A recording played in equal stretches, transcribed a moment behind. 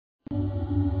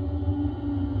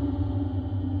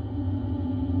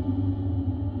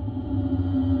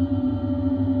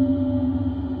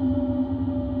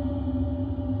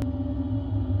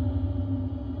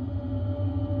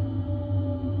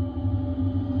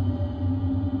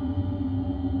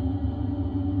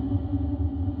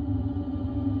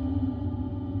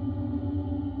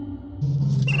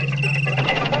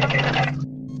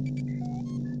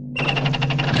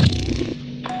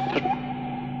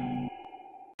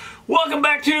Welcome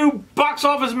back to Box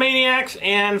Office Maniacs,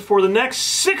 and for the next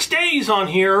 6 days on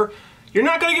here, you're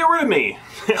not going to get rid of me.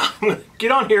 I'm going to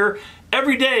get on here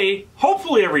every day,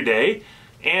 hopefully every day,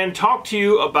 and talk to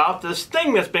you about this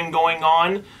thing that's been going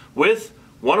on with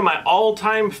one of my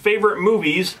all-time favorite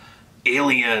movies,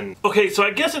 Alien. Okay, so I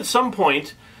guess at some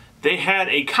point they had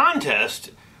a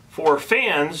contest for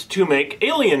fans to make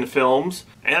Alien films,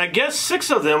 and I guess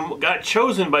 6 of them got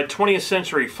chosen by 20th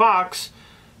Century Fox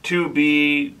to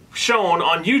be shown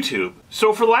on YouTube.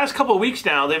 So for the last couple of weeks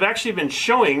now, they've actually been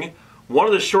showing one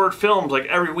of the short films like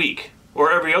every week,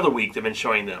 or every other week they've been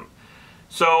showing them.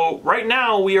 So right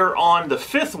now we are on the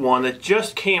 5th one that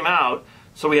just came out,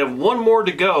 so we have one more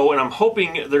to go, and I'm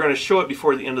hoping they're going to show it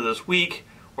before the end of this week,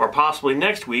 or possibly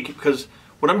next week, because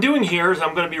what I'm doing here is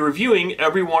I'm going to be reviewing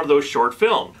every one of those short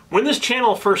films. When this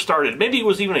channel first started, maybe it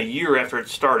was even a year after it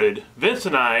started, Vince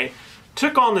and I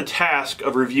took on the task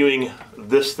of reviewing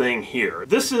this thing here.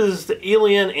 This is the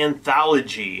Alien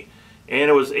Anthology, and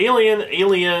it was Alien,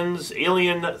 Aliens,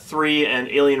 Alien 3, and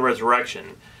Alien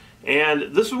Resurrection.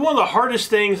 And this was one of the hardest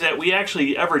things that we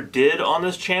actually ever did on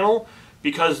this channel,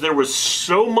 because there was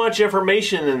so much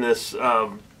information in this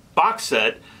box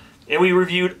set, and we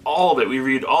reviewed all of it. We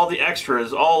reviewed all the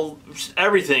extras,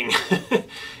 everything.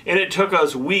 And it took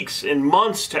us weeks and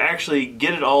months to actually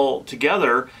get it all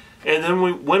together. And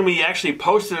then when we actually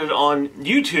posted it on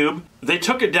YouTube, they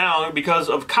took it down because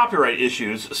of copyright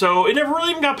issues. So it never really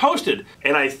even got posted.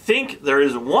 And I think there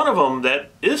is one of them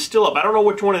that is still up. I don't know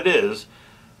which one it is,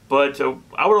 but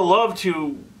I would have loved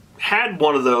to had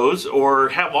one of those, or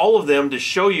have all of them to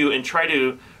show you and try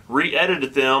to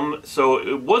re-edit them so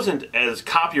it wasn't as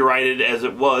copyrighted as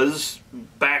it was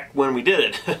back when we did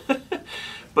it.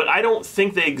 But I don't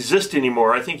think they exist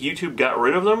anymore. I think YouTube got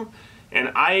rid of them.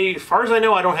 And as far as I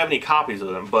know, I don't have any copies of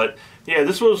them. But yeah,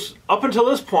 this was, up until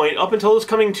this point, up until this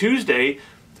coming Tuesday,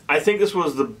 I think this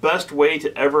was the best way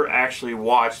to ever actually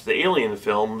watch the Alien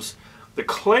films. The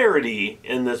clarity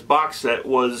in this box set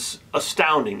was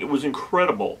astounding. It was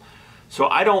incredible. So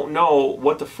I don't know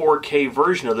what the 4K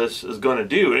version of this is going to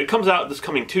do. And it comes out this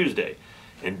coming Tuesday.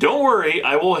 And don't worry,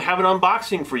 I will have an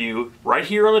unboxing for you right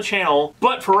here on the channel.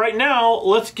 But for right now,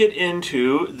 let's get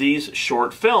into these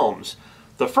short films.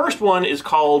 The first one is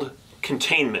called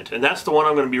Containment, and that's the one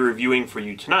I'm going to be reviewing for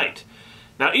you tonight.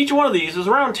 Now, each one of these is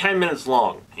around 10 minutes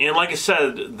long, and like I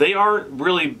said, they aren't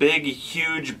really big,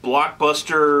 huge,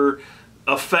 blockbuster,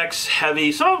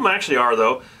 effects-heavy. Some of them actually are,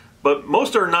 though, but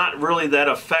most are not really that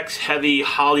effects-heavy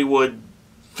Hollywood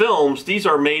films. These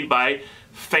are made by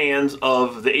fans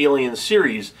of the Alien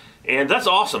series, and that's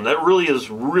awesome. That really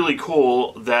is really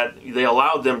cool that they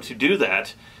allowed them to do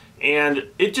that. And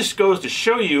it just goes to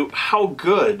show you how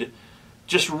good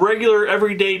just regular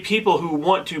everyday people who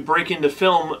want to break into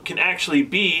film can actually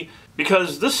be,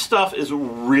 because this stuff is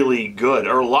really good,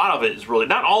 or a lot of it is really,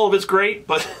 not all of it's great,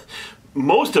 but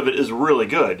most of it is really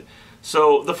good.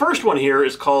 So the first one here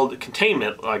is called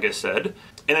Containment, like I said,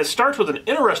 and it starts with an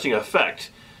interesting effect.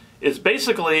 It's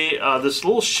basically this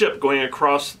little ship going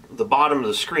across the bottom of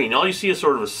the screen. All you see is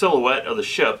sort of a silhouette of the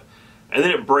ship, and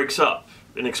then it breaks up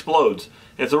and explodes.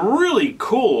 It's a really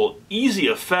cool, easy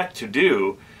effect to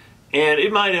do, and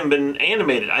it might have been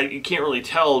animated. You can't really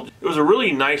tell. It was a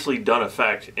really nicely done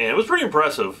effect, and it was pretty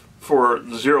impressive for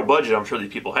the zero budget I'm sure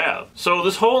these people have. So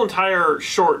this whole entire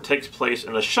short takes place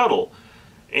in a shuttle,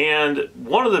 and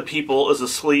one of the people is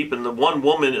asleep, and the one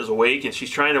woman is awake, and she's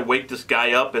trying to wake this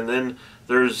guy up, and then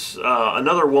there's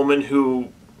another woman who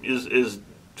is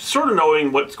sort of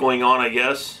knowing what's going on, I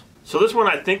guess. So this one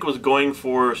I think was going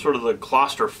for sort of the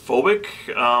claustrophobic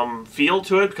feel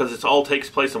to it, because it all takes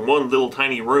place in one little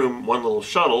tiny room, one little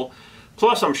shuttle.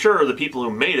 Plus, I'm sure the people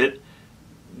who made it,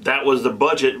 that was the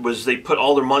budget, was they put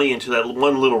all their money into that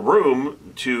one little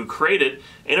room to create it,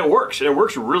 and it works. And it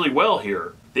works really well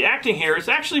here. The acting here is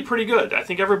actually pretty good. I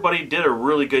think everybody did a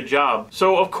really good job.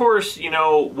 So of course, you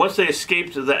know, once they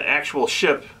escaped the actual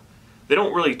ship, they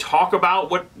don't really talk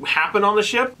about what happened on the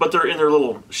ship, but they're in their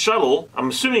little shuttle. I'm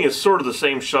assuming it's sort of the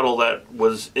same shuttle that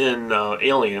was in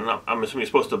Alien. I'm assuming it's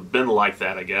supposed to have been like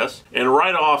that, I guess. And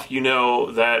right off, you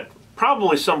know that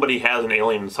probably somebody has an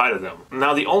alien inside of them.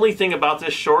 Now, the only thing about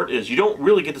this short is you don't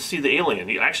really get to see the alien.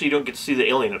 You actually don't get to see the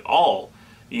alien at all.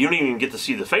 You don't even get to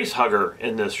see the face hugger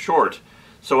in this short.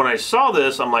 So when I saw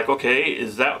this, I'm like, okay,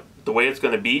 is that the way it's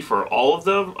going to be for all of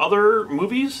the other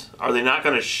movies? Are they not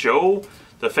going to show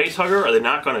the face hugger? Are they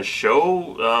not going to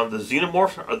show the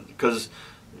xenomorph? Because,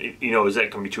 you know, is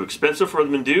that going to be too expensive for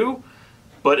them to do?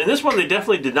 But in this one, they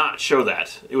definitely did not show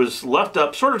that. It was left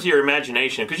up sort of to your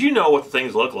imagination, because you know what the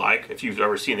things look like if you've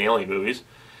ever seen Alien movies.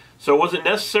 So was it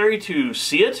necessary to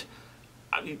see it?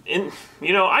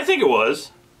 You know, I think it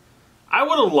was. I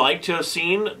would have liked to have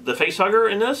seen the facehugger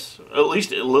in this, at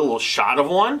least a little shot of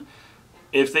one.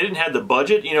 If they didn't have the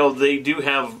budget, you know, they do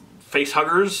have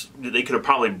facehuggers. They could have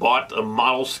probably bought a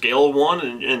model scale of one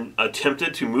and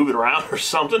attempted to move it around or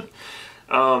something.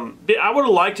 I would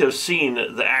have liked to have seen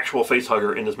the actual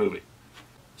facehugger in this movie.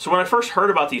 So when I first heard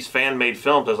about these fan-made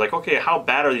films, I was like, okay, how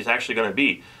bad are these actually going to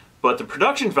be? But the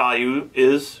production value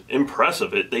is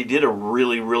impressive. They did a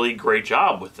really, really great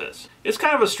job with this. It's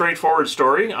kind of a straightforward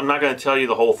story. I'm not going to tell you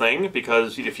the whole thing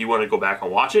because if you want to go back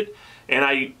and watch it, and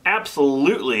I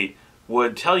absolutely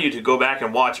would tell you to go back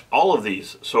and watch all of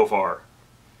these so far.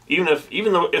 Even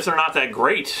though they're not that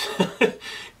great,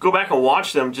 go back and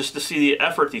watch them just to see the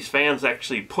effort these fans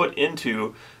actually put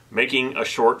into making a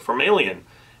short from Alien.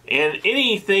 And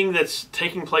anything that's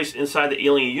taking place inside the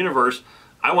Alien universe,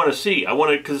 I want to see. I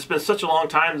want to, because it's been such a long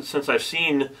time since I've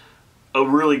seen a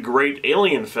really great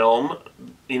Alien film.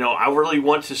 You know, I really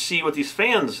want to see what these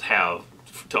fans have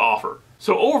to offer.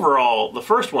 So overall, the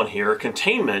first one here,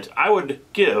 Containment, I would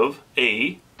give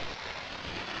a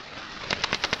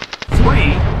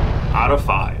 3 out of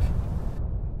 5.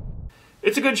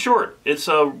 It's a good short. It's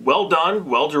well done,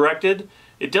 well directed.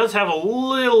 It does have a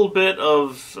little bit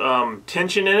of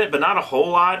tension in it, but not a whole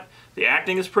lot. The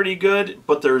acting is pretty good,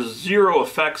 but there's zero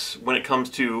effects when it comes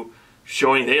to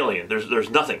showing the alien. There's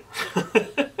nothing.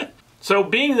 So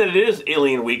being that it is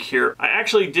Alien Week here, I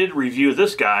actually did review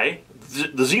this guy,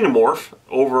 the Xenomorph,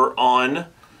 over on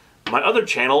my other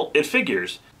channel, It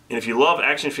Figures. And if you love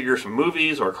action figures from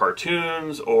movies or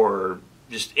cartoons or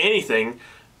just anything,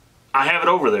 I have it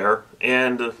over there.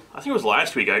 And I think it was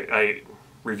last week I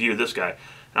reviewed this guy.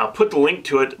 And I'll put the link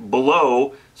to it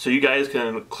below so you guys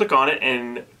can click on it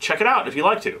and check it out if you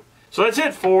like to. So that's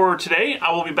it for today.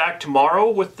 I will be back tomorrow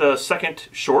with the second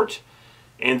short.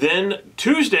 And then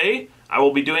Tuesday, I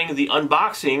will be doing the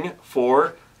unboxing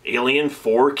for Alien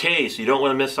 4K, so you don't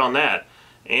want to miss on that.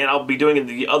 And I'll be doing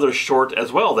the other short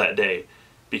as well that day.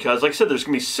 Because, like I said, there's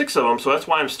going to be 6 of them, so that's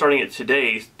why I'm starting it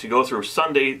today to go through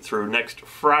Sunday through next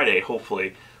Friday,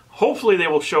 hopefully. Hopefully they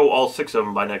will show all 6 of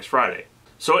them by next Friday.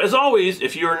 So as always,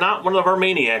 if you're not one of our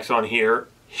maniacs on here,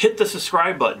 hit the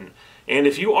subscribe button. And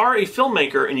if you are a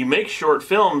filmmaker and you make short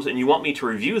films and you want me to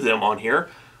review them on here,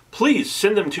 please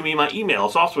send them to me. My email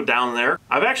is also down there.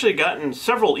 I've actually gotten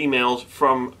several emails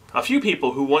from a few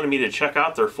people who wanted me to check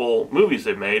out their full movies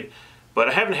they've made, but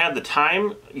I haven't had the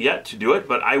time yet to do it,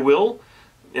 but I will.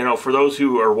 You know, for those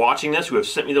who are watching this, who have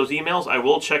sent me those emails, I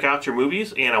will check out your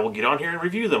movies and I will get on here and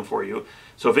review them for you.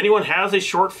 So if anyone has a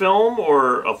short film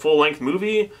or a full-length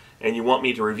movie and you want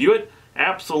me to review it,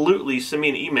 absolutely send me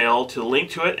an email to link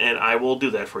to it and I will do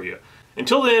that for you.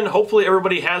 Until then, hopefully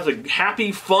everybody has a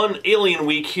happy, fun Alien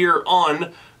Week here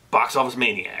on Box Office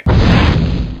Maniac.